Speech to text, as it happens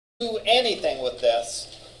anything with this,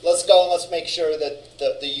 let's go and let's make sure that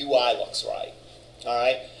the UI looks right. All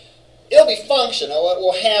right? It'll be functional. It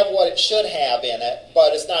will have what it should have in it,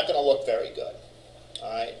 but it's not going to look very good.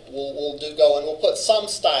 All right? We'll go and we'll put some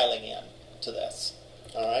styling in to this.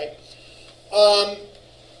 All right?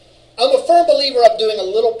 I'm a firm believer of doing a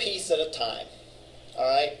little piece at a time. All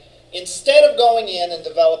right? Instead of going in and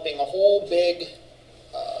developing a whole big,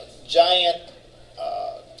 giant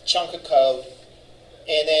chunk of code,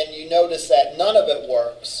 and then you notice that none of it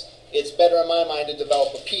works, it's better in my mind to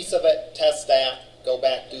develop a piece of it, test that, go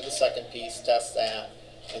back, do the second piece, test that,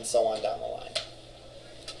 and so on down the line.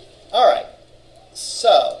 All right,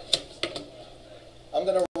 so I'm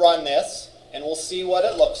going to run this, and we'll see what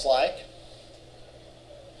it looks like.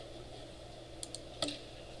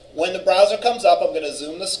 When the browser comes up, I'm going to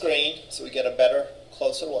zoom the screen so we get a better,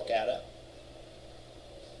 closer look at it.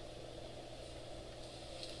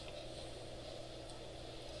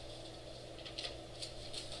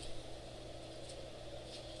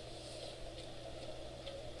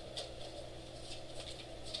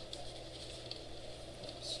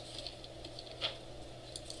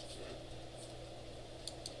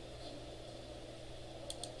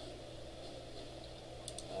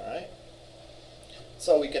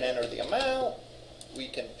 So we can enter the amount, we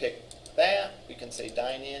can pick that, we can say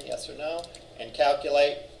dine in, yes or no, and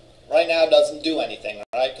calculate. Right now it doesn't do anything,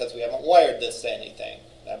 right, because we haven't wired this to anything.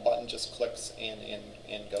 That button just clicks in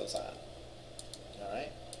and goes on. All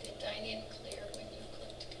right? Did dine in clear when you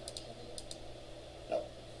clicked calculate? No.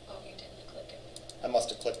 Oh, you didn't click it. I must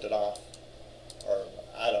have clicked it off, or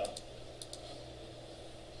I don't know.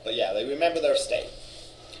 But yeah, they remember their state.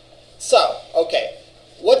 So, okay.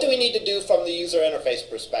 What do we need to do from the user interface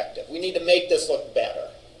perspective? We need to make this look better.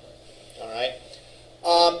 All right.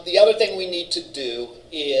 The other thing we need to do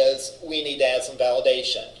is we need to add some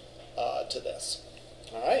validation to this.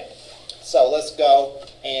 All right. So let's go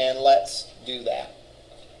and let's do that.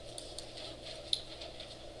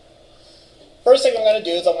 First thing I'm going to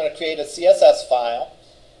do is I'm going to create a CSS file.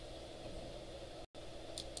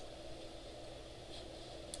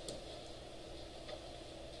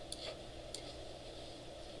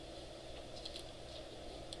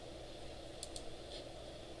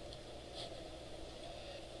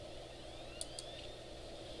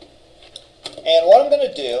 And what I'm going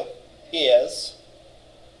to do is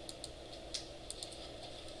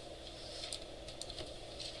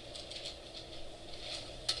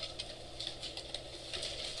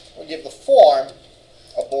we'll give the form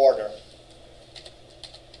a border.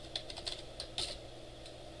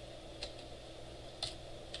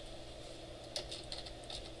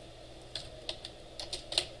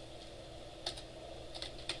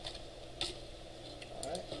 All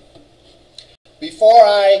right. Before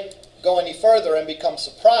I go any further and become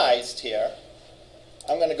surprised here,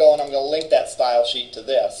 I'm going to go and I'm going to link that style sheet to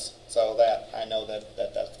this so that I know that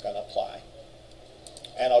that's going to apply.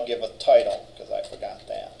 And I'll give a title because I forgot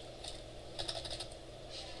that.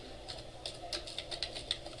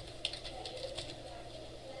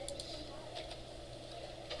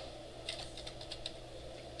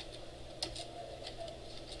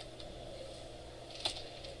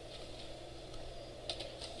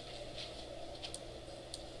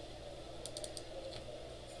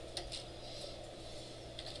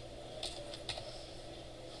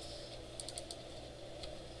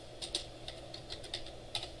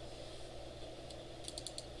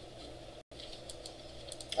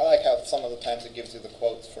 I like how some of the times it gives you the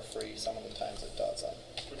quotes for free, some of the times it doesn't.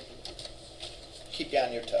 Keep you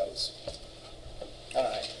on your toes. All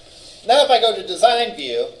right. Now if I go to Design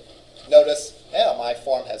View, notice, yeah, my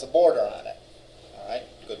form has a border on it. All right,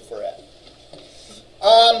 good for it.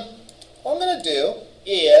 What I'm going to do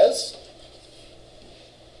is,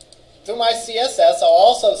 through my CSS, I'll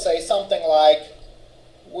also say something like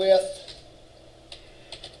with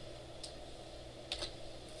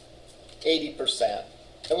 80%.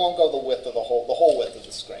 It won't go the width of the whole width of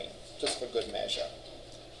the screen, just for good measure.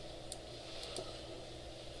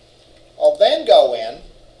 I'll then go in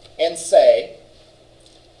and say,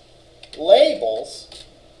 labels,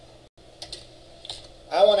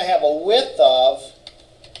 I want to have a width of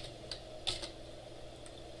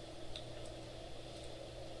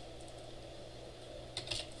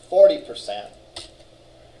 40%.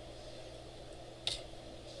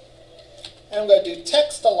 And I'm going to do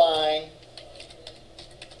text align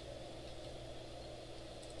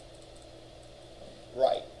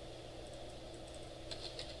right.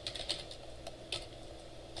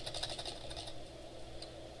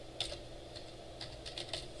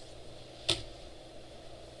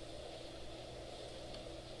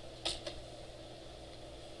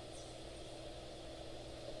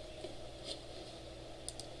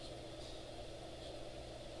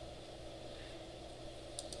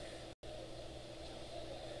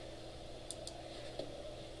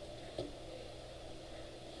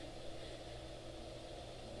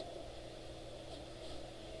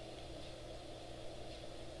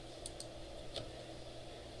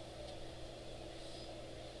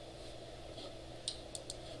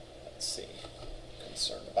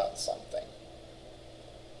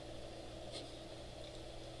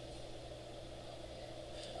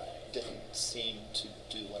 didn't seem to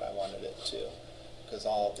do what I wanted it to, because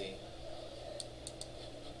all the...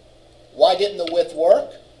 Why didn't the width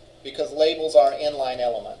work? Because labels are inline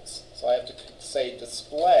elements. So I have to say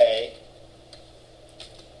display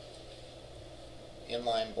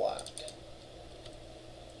inline block.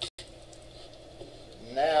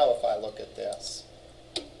 Now if I look at this,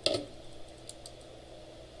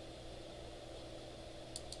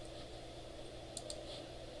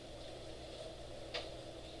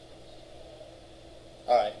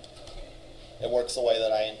 alright, it works the way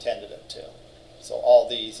that I intended it to. So all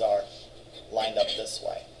these are lined up this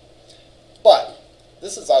way. But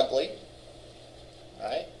this is ugly,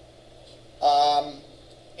 right?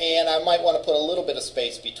 And I might want to put a little bit of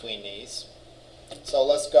space between these. So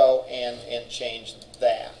let's go and change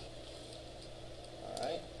that. All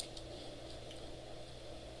right.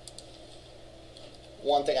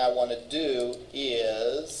 One thing I want to do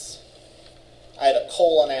is, I had a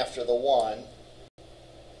colon after the 1.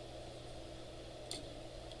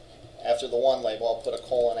 After the 1 label, I'll put a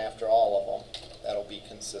colon after all of them. That'll be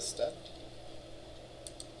consistent.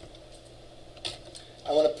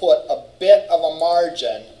 I want to put a bit of a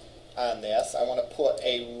margin on this. I want to put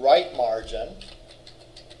a right margin.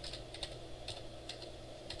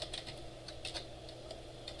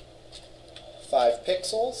 Five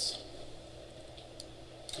pixels.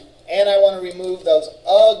 And I want to remove those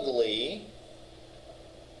ugly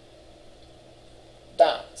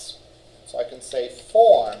dots. So I can say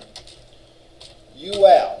form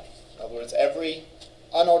UL. In other words, every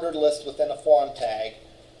unordered list within a form tag,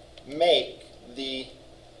 make the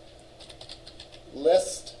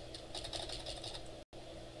list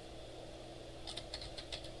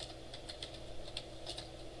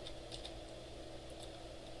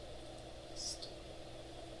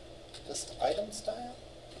list item style?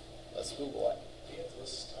 Let's Google it.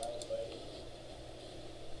 List style by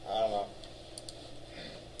I don't know.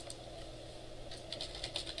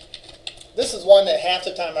 This is one that half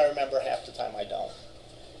the time I remember, half the time I don't.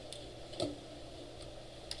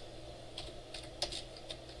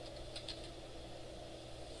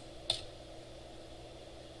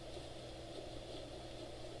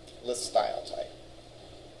 List style type.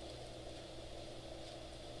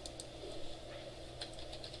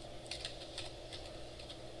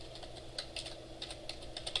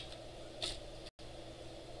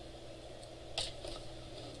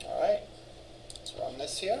 All right, let's run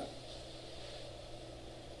this here.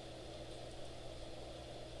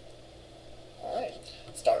 All right,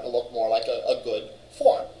 it's starting to look more like a good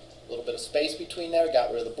form. A little bit of space between there,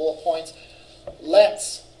 got rid of the bullet points.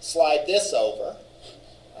 Let's slide this over.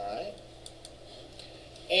 Alright,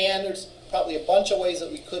 and there's probably a bunch of ways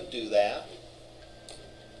that we could do that.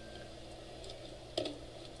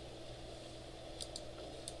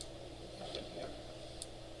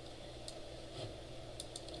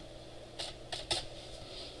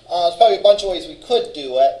 There's probably a bunch of ways we could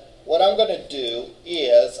do it. What I'm going to do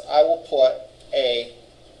is I will put a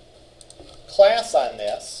class on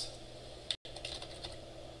this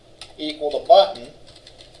equal to button.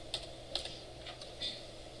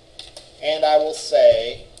 And I will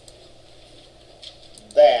say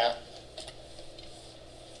that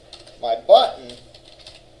my button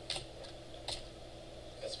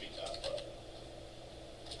has to be top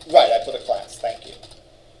button. Right, I put a class, thank you.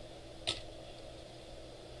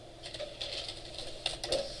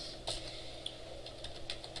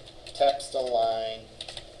 Text align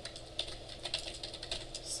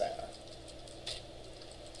center.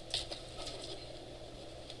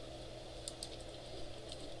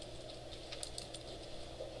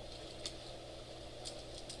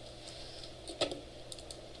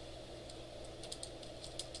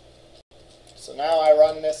 So now I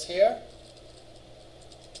run this here.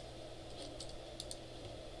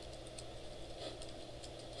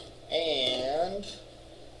 And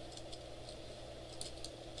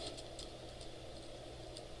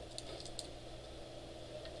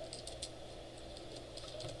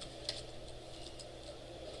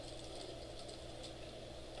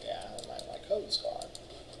yeah, my code's gone.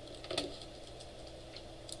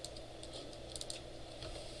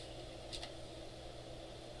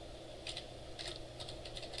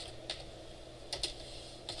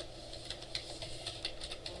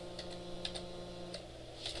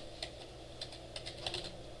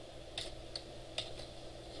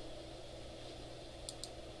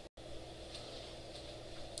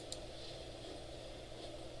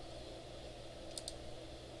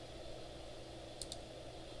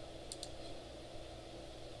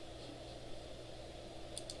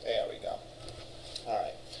 There we go. All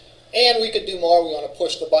right. And we could do more. We want to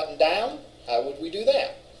push the button down. How would we do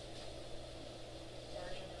that?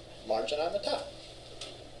 margin on the top.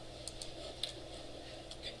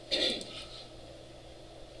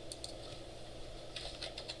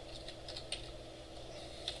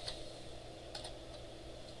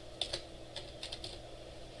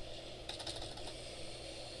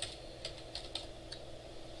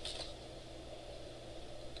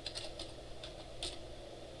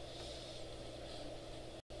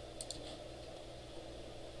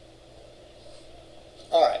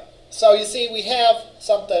 All right, so you see we have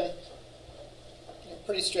something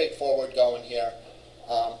pretty straightforward going here,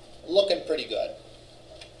 looking pretty good.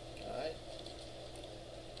 All right.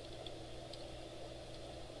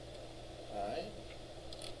 All right.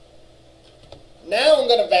 Now I'm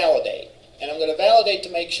going to validate, and I'm going to validate to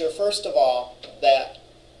make sure, first of all, that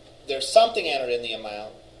there's something entered in the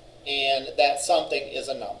amount, and that something is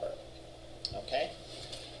a number. Okay.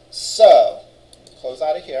 So close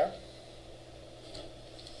out of here.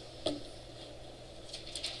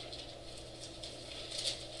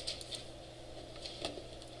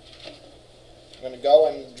 I'm going to go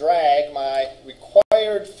and drag my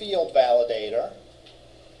required field validator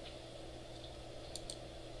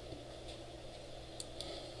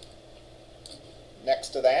next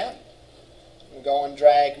to that. I'm going to go and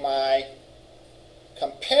drag my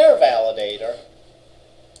compare validator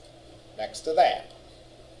next to that.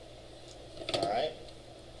 All right.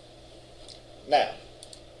 Now,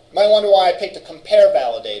 you might wonder why I picked a compare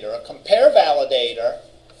validator. A compare validator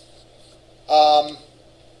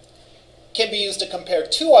can be used to compare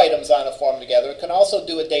two items on a form together. It can also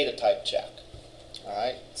do a data type check. All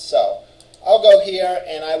right, so I'll go here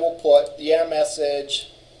and I will put the error message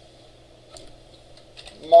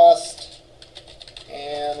must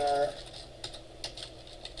enter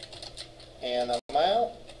an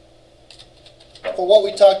amount. For what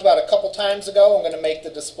we talked about a couple times ago, I'm going to make the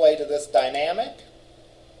display to this dynamic.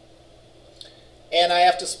 And I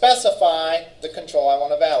have to specify the control I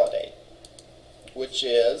want to validate, which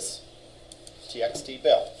is txt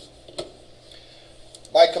bill.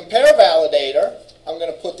 My compare validator, I'm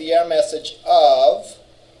going to put the error message of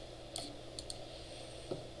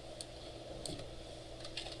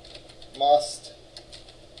must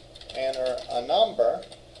enter a number,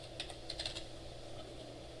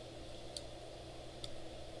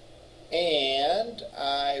 and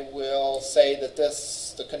I will say that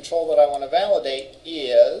the control that I want to validate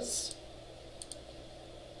is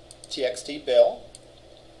txt bill.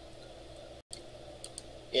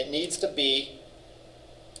 It needs to be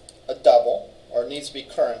a double, or it needs to be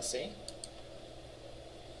currency.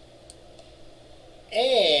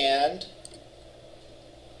 And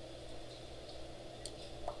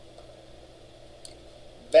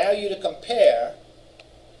value to compare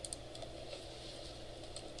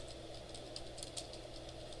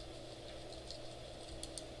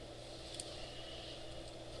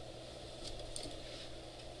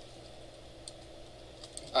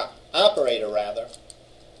operator rather,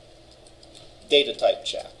 data type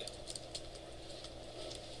check.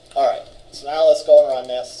 All right, so now let's go and run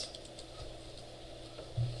this.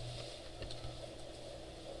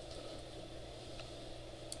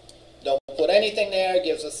 Don't put anything there, it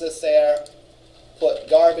gives us this error. Put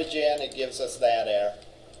garbage in, it gives us that error.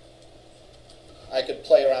 I could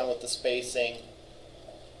play around with the spacing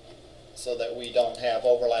so that we don't have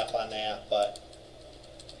overlap on that, but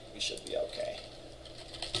we should be okay.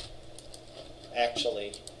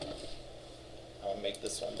 Actually, I want to make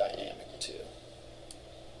this one dynamic too.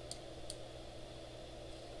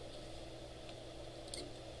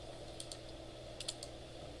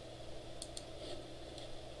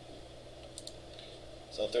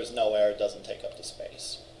 So if there's no error, it doesn't take up the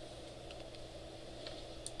space.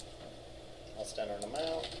 Must enter an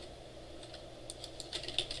amount.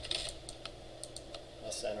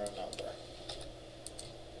 Must enter a number.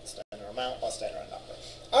 Must enter amount, must enter a number.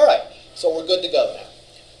 All right, so we're good to go now.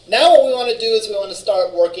 Now what we want to do is we want to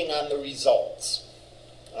start working on the results.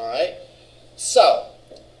 All right, so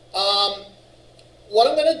what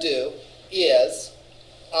I'm going to do is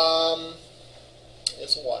I'm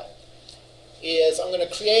going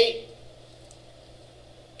to create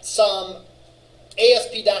some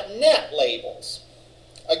ASP.NET labels.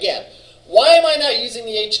 Again, why am I not using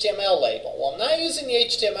the HTML label? Well, I'm not using the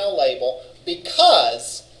HTML label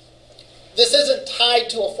because this isn't tied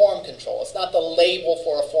to a form control. It's not the label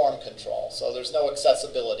for a form control. So there's no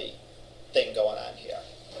accessibility thing going on here.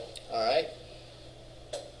 All right?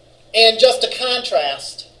 And just to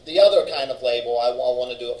contrast the other kind of label, I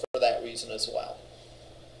want to do it for that reason as well.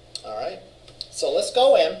 All right? So let's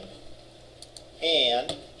go in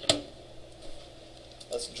and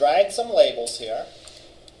let's drag some labels here.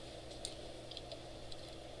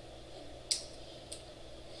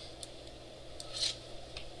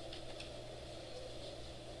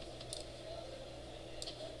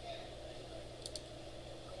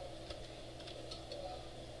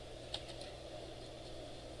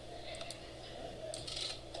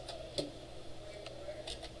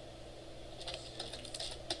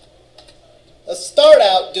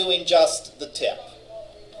 doing just the tip.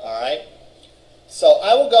 All right. So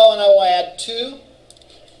I will go and I will add 2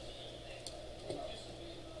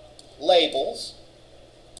 labels.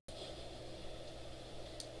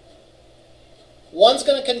 One's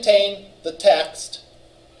going to contain the text,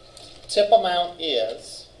 tip amount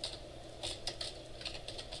is,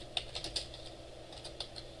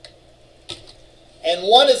 and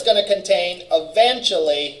one is going to contain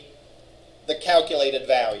eventually the calculated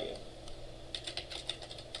value.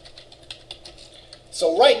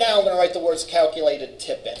 So right now I'm going to write the words calculated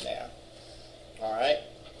tip in there. All right.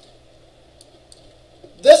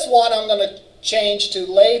 This one I'm going to change to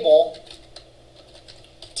label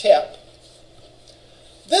tip.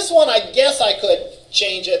 This one I guess I could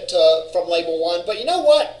change it to from label 1, but you know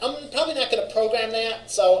what? I'm probably not going to program that,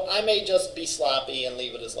 so I may just be sloppy and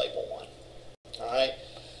leave it as label 1. All right.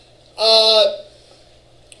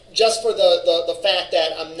 Just for the fact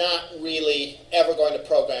that I'm not really ever going to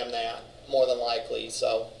program that, more than likely,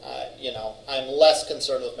 so you know, I'm less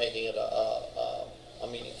concerned with making it a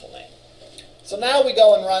meaningful name. So now we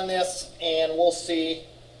go and run this, and we'll see.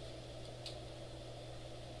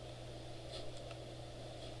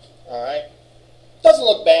 All right. Doesn't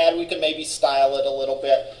look bad. We can maybe style it a little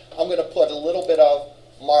bit. I'm going to put a little bit of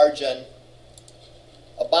margin,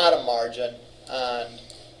 a bottom margin, on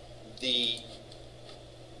the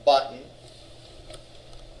button.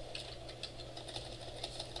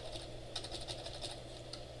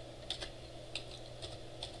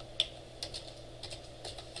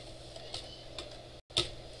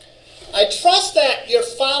 I trust that you're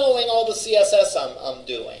following all the CSS I'm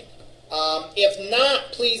doing. If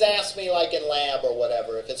not, please ask me like in lab or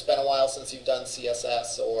whatever, if it's been a while since you've done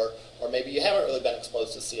CSS, or maybe you haven't really been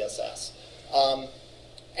exposed to CSS.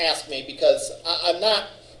 Ask me, because I'm not,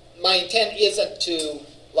 my intent isn't to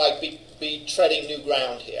like be treading new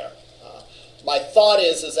ground here. My thought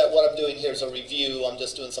is that what I'm doing here is a review. I'm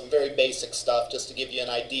just doing some very basic stuff just to give you an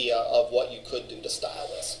idea of what you could do to style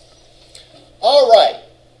this. All right.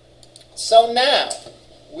 So now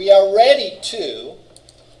we are ready to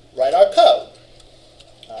write our code.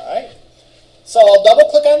 All right. So I'll double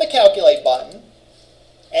click on the calculate button,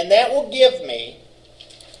 and that will give me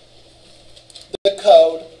the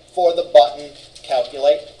code for the button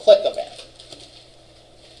calculate click event.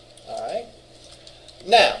 All right.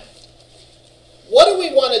 Now, what do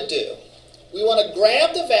we want to do? We want to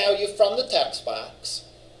grab the value from the text box,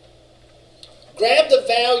 grab the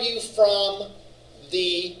value from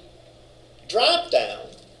the drop-down,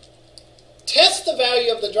 test the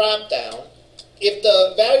value of the drop-down. If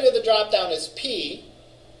the value of the drop-down is P,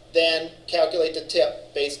 then calculate the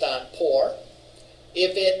tip based on poor.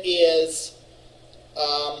 If it is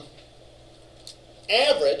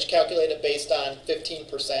average, calculate it based on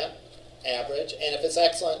 15% average. And if it's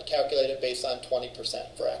excellent, calculate it based on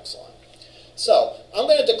 20% for excellent. So I'm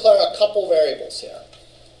going to declare a couple variables here.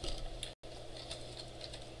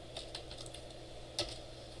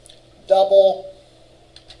 Double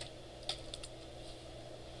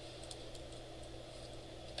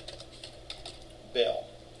bill.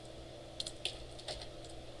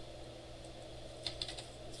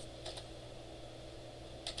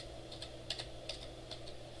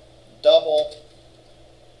 Double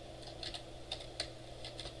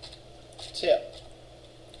tip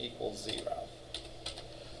equals 0.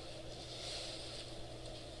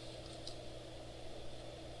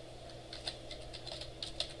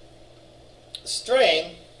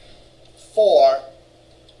 String for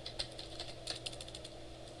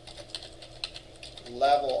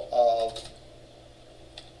level of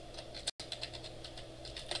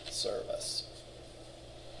service.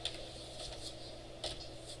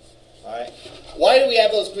 All right. Why do we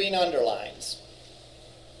have those green underlines?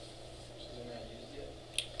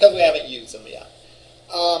 Because we haven't used them yet.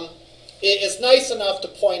 It's nice enough to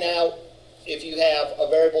point out if you have a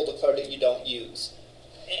variable declared that you don't use.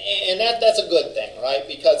 And that's a good thing, right?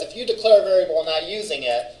 Because if you declare a variable and not using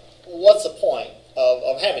it, what's the point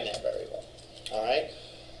of having that variable? All right?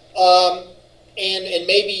 And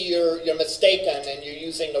maybe you're mistaken and you're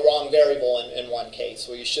using the wrong variable in one case,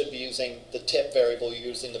 where you should be using the tip variable, you're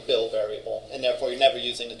using the bill variable, and therefore you're never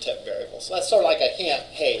using the tip variable. So that's sort of like a hint,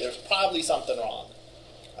 hey, there's probably something wrong.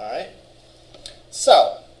 All right?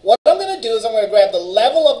 So what I'm going to do is I'm going to grab the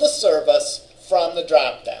level of the service from the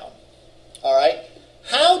drop-down. All right?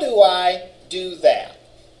 How do I do that?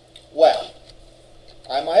 Well,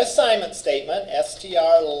 on my assignment statement,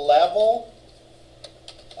 str level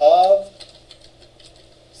of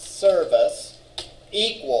service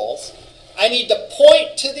equals, I need to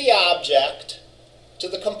point to the object, to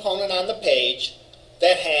the component on the page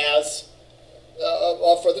that has,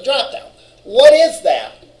 for the dropdown. What is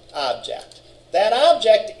that? object. That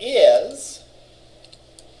object is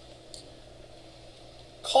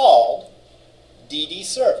called DD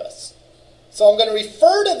service. So I'm going to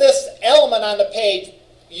refer to this element on the page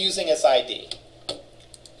using its ID.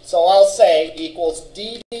 So I'll say equals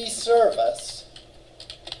DD service.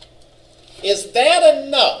 Is that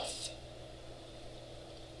enough?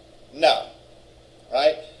 No.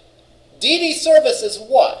 Right? DD service is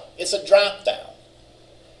what? It's a drop-down.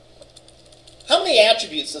 How many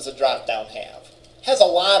attributes does a drop-down have? It has a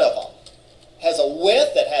lot of them. It has a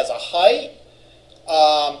width, it has a height,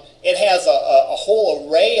 it has a whole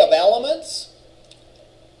array of elements.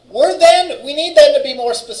 We need then to be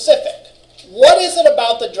more specific. What is it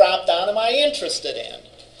about the drop-down am I interested in?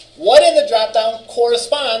 What in the drop-down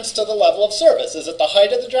corresponds to the level of service? Is it the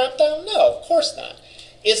height of the drop-down? No, of course not.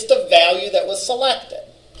 It's the value that was selected.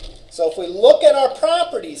 So if we look at our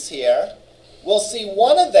properties here, we'll see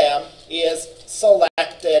one of them is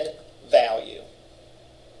selected value.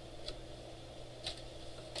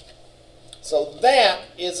 So that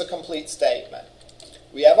is a complete statement.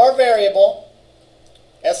 We have our variable,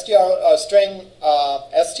 string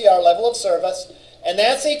str level of service, and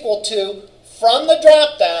that's equal to, from the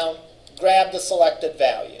drop-down, grab the selected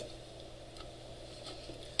value.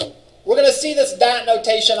 We're going to see this dot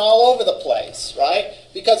notation all over the place, right?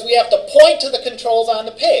 Because we have to point to the controls on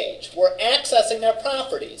the page. We're accessing their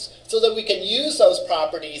properties so that we can use those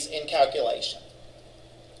properties in calculation.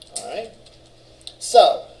 All right?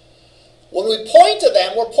 So, when we point to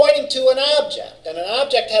them, we're pointing to an object, and an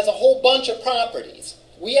object has a whole bunch of properties.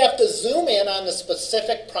 We have to zoom in on the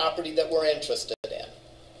specific property that we're interested in.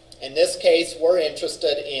 In this case, we're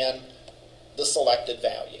interested in the selected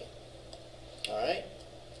value. All right?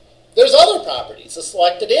 There's other properties. The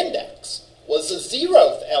selected index. Was the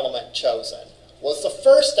 0th element chosen? Was the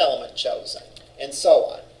first element chosen? And so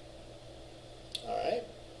on. All right?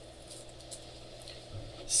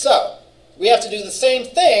 So, we have to do the same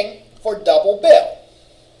thing for double bill.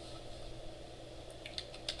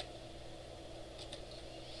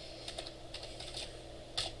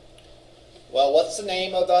 Well, what's the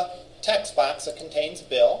name of the text box that contains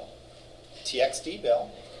bill? TXT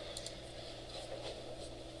bill.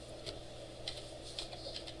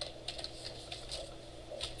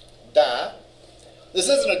 Dot. This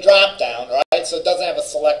isn't a drop-down, right? So it doesn't have a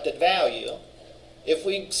selected value. If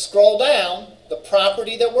we scroll down, the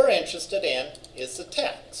property that we're interested in is the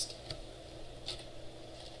text.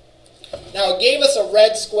 Now, it gave us a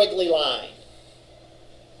red squiggly line.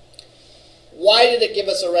 Why did it give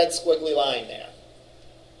us a red squiggly line there?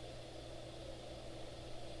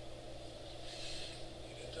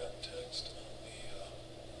 You did that text on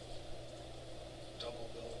the double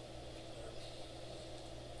bill.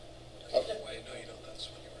 Okay. Wait, no, you don't. That's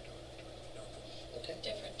what you were doing. No. Okay.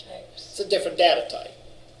 Different types. It's a different data type.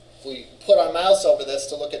 If we put our mouse over this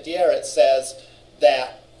to look at the error, it says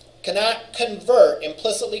that cannot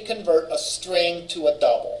implicitly convert a string to a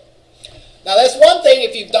double. Now that's one thing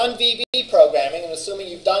if you've done VB programming, and assuming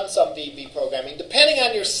you've done some VB programming, depending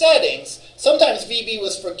on your settings, sometimes VB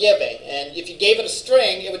was forgiving, and if you gave it a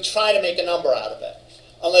string, it would try to make a number out of it,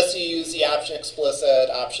 unless you use the option explicit,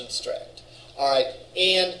 option strict. All right,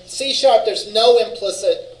 in C#, there's no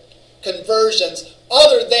implicit conversions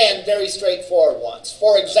other than very straightforward ones.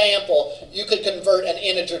 For example, you could convert an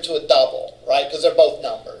integer to a double, right? Because they're both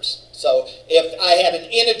numbers. So if I had an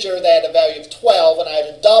integer that had a value of 12 and I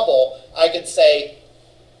had a double, I could say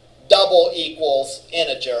double equals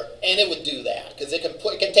integer, and it would do that because it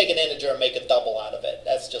can take an integer and make a double out of it.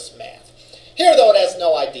 That's just math. Here, though, it has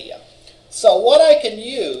no idea. So what I can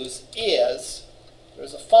use is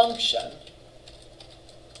there's a function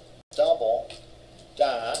double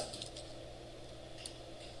dot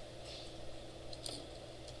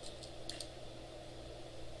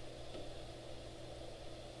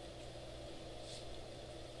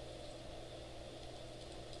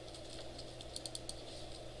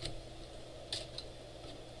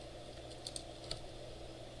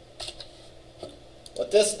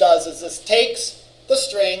what this does is this takes the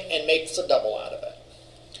string and makes a double out of it.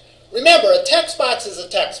 Remember, a text box is a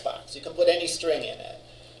text box. You can put any string in it.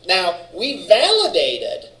 Now, we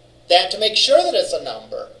validated that to make sure that it's a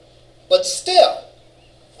number, but still,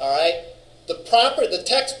 all right, the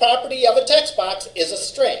text property of a text box is a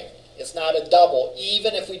string. It's not a double,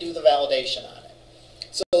 even if we do the validation on it.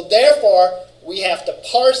 So therefore, we have to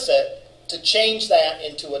parse it to change that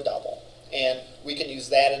into a double, and we can use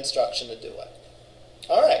that instruction to do it.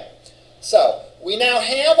 All right, so we now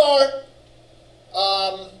have our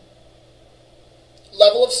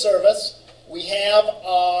level of service. We have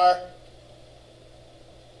our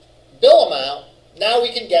bill amount. Now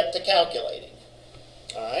we can get to calculating.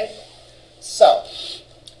 All right? So,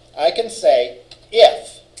 I can say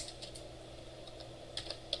if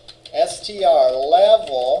str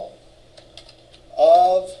level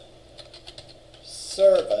of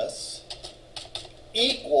service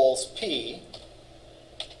equals P.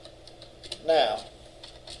 Now,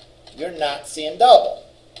 you're not seeing double.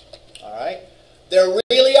 All right? There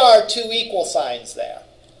really are two equal signs there.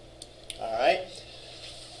 All right?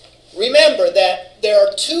 Remember that there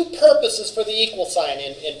are two purposes for the equal sign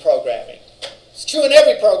in programming. It's true in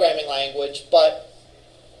every programming language, but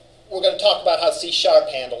we're going to talk about how C#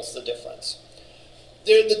 handles the difference.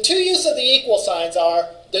 The two uses of the equal signs are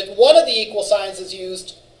that one of the equal signs is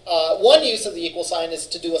used, one use of the equal sign is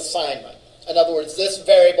to do assignment. In other words, this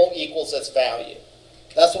variable equals this value.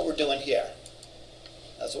 That's what we're doing here.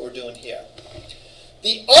 That's what we're doing here.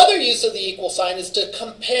 The other use of the equal sign is to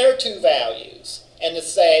compare two values and to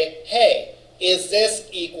say, hey, is this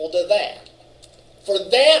equal to that? For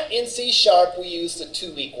that in C# we use the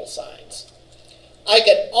two equal signs. I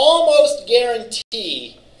can almost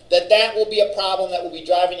guarantee that that will be a problem that will be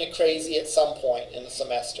driving you crazy at some point in the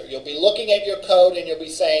semester. You'll be looking at your code and you'll be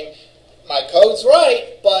saying, my code's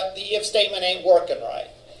right, but the if statement ain't working right.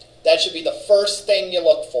 That should be the first thing you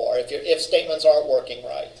look for if your if statements aren't working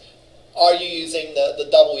right. Are you using the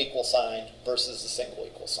double equal sign versus the single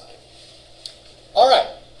equal sign? All right,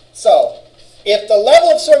 so if the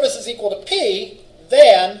level of service is equal to P,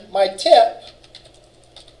 then my tip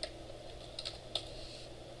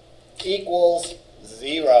equals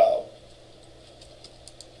 0.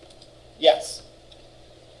 Yes?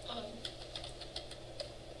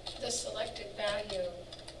 The selected value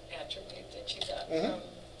attribute that you got from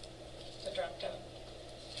the drop-down,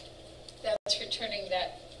 that's returning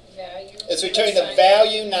that value? It's returning the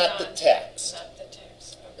value, not the text. Not the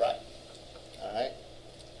text. Okay. Right. All right.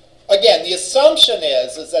 Again, the assumption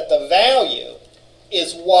is that the value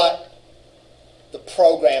is what the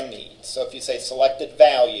program needs. So if you say selected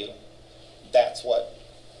value, that's what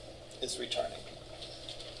is returning.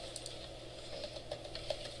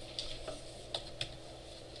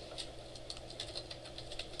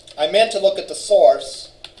 I meant to look at the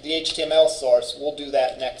source, the HTML source. We'll do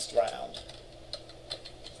that next round.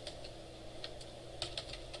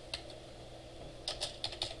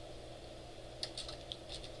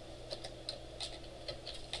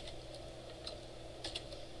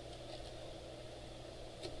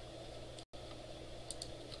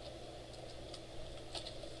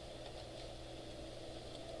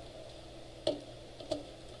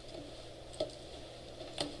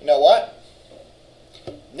 You know what?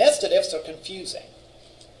 Nested ifs are confusing.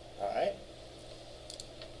 All right?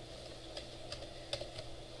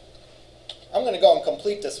 I'm going to go and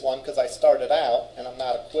complete this one because I started out and I'm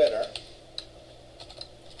not a quitter.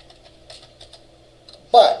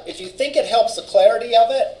 But if you think it helps the clarity of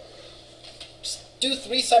it, just do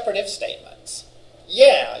 3 separate if statements.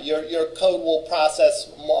 Yeah, your code will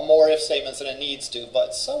process more if statements than it needs to,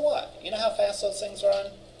 but so what? You know how fast those things run?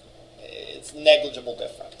 It's negligible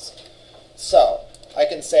difference. So I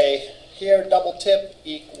can say here double tip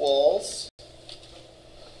equals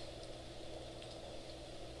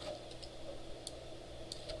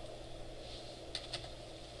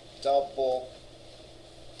double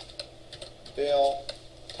bill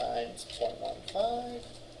times 0.15.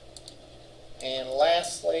 And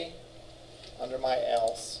lastly, under my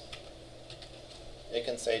else, it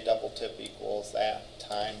can say double tip equals that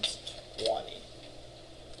times 20.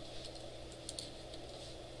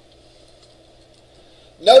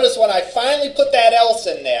 Notice when I finally put that else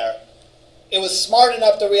in there, it was smart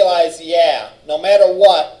enough to realize, yeah, no matter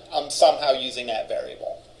what, I'm somehow using that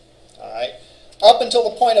variable. All right? Up until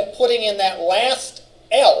the point of putting in that last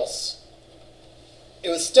else, it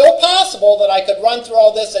was still possible that I could run through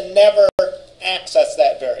all this and never access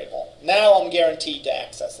that variable. Now I'm guaranteed to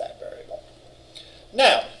access that variable.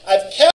 Now, I've